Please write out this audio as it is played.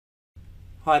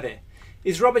Hi there,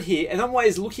 it's Robert here, and I'm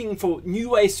always looking for new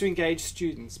ways to engage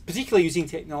students, particularly using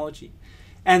technology.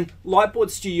 And LightBoard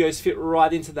Studios fit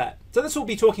right into that. So that's what we'll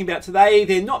be talking about today.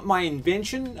 They're not my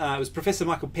invention. It was Professor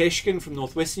Michael Peshkin from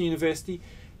Northwestern University.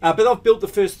 But I've built the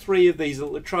first 3 of these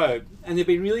at La Trobe, and they've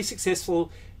been really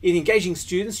successful in engaging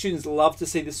students. Students love to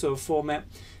see this sort of format,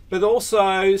 but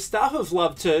also staff have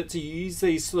loved to use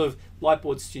these sort of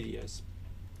LightBoard Studios.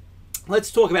 Let's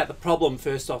talk about the problem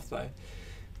first off though.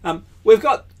 We've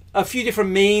got a few different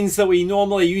means that we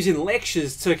normally use in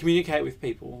lectures to communicate with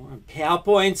people.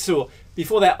 PowerPoints, or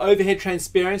before that, overhead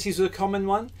transparencies are a common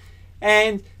one.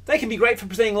 And they can be great for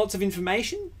presenting lots of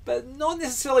information, but not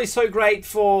necessarily so great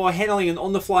for handling an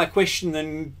on-the-fly question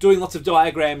and doing lots of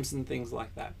diagrams and things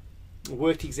like that.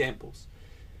 Worked examples.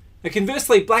 Now,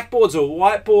 conversely, blackboards or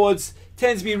whiteboards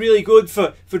tend to be really good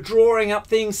for drawing up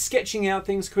things, sketching out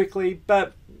things quickly,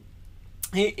 but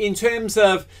in terms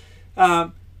of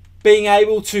being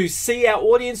able to see our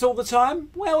audience all the time,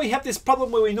 well, we have this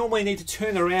problem where we normally need to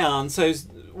turn around so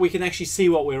we can actually see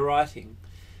what we're writing.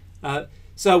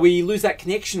 So we lose that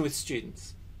connection with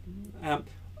students.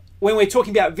 When we're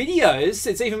talking about videos,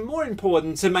 it's even more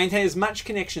important to maintain as much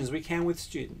connection as we can with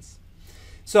students.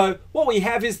 So what we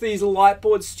have is these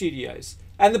LightBoard Studios.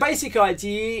 And the basic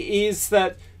idea is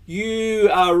that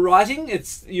you are writing,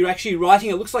 you're actually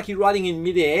writing, it looks like you're writing in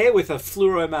midair with a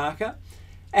fluoro marker.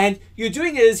 And you're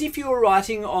doing it as if you were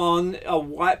writing on a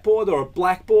whiteboard or a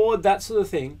blackboard, that sort of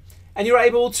thing. And you're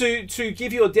able to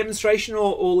give your demonstration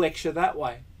or lecture that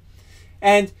way.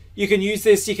 And you can use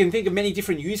this, you can think of many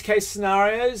different use case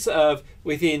scenarios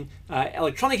within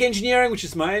electronic engineering, which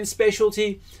is my own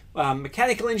specialty,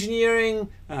 mechanical engineering,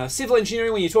 civil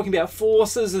engineering when you're talking about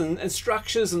forces and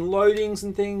structures and loadings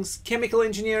and things, chemical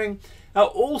engineering,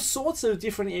 all sorts of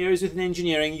different areas within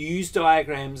engineering use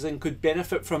diagrams and could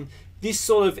benefit from this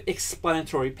sort of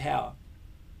explanatory power.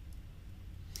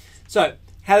 So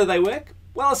how do they work?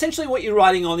 Well, essentially what you're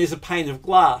writing on is a pane of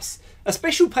glass, a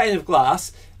special pane of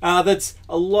glass that's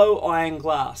a low iron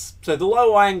glass. So the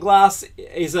low iron glass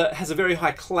has a very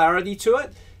high clarity to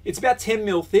it. It's about 10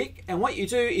 mil thick, and what you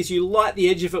do is you light the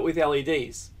edge of it with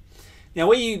LEDs. Now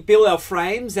we build our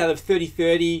frames out of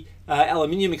 30-30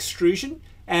 aluminium extrusion,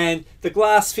 and the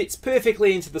glass fits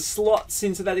perfectly into the slots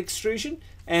into that extrusion,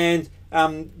 and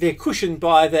they're cushioned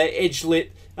by the edge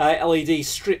lit LED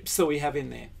strips that we have in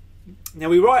there. Now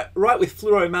we write with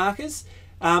fluoro markers,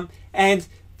 and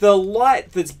the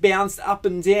light that's bounced up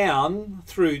and down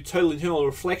through total internal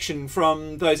reflection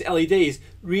from those LEDs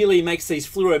really makes these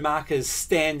fluoro markers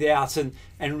stand out and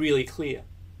really clear.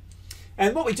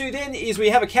 And what we do then is we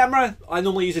have a camera. I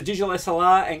normally use a digital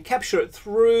SLR and capture it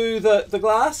through the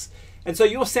glass. And so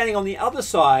you're standing on the other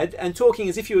side and talking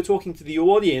as if you were talking to the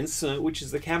audience, which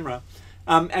is the camera,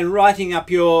 and writing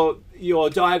up your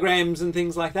diagrams and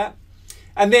things like that.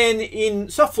 And then in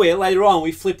software later on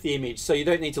we flip the image, so you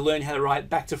don't need to learn how to write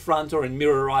back to front or in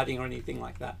mirror writing or anything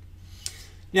like that.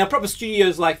 Now proper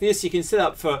studios like this you can set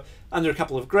up for under a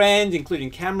couple of grand,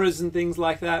 including cameras and things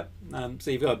like that. So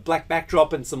you've got a black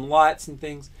backdrop and some lights and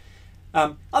things.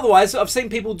 Otherwise I've seen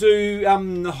people do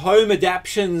home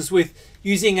adaptions with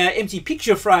using an empty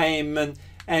picture frame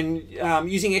and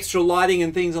using extra lighting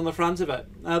and things on the front of it.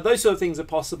 Those sort of things are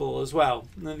possible as well.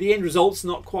 Now, the end result's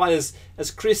not quite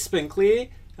as crisp and clear,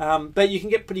 but you can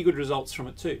get pretty good results from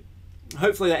it too.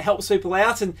 Hopefully that helps people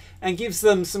out and gives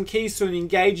them some keys to an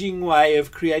engaging way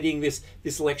of creating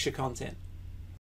this lecture content.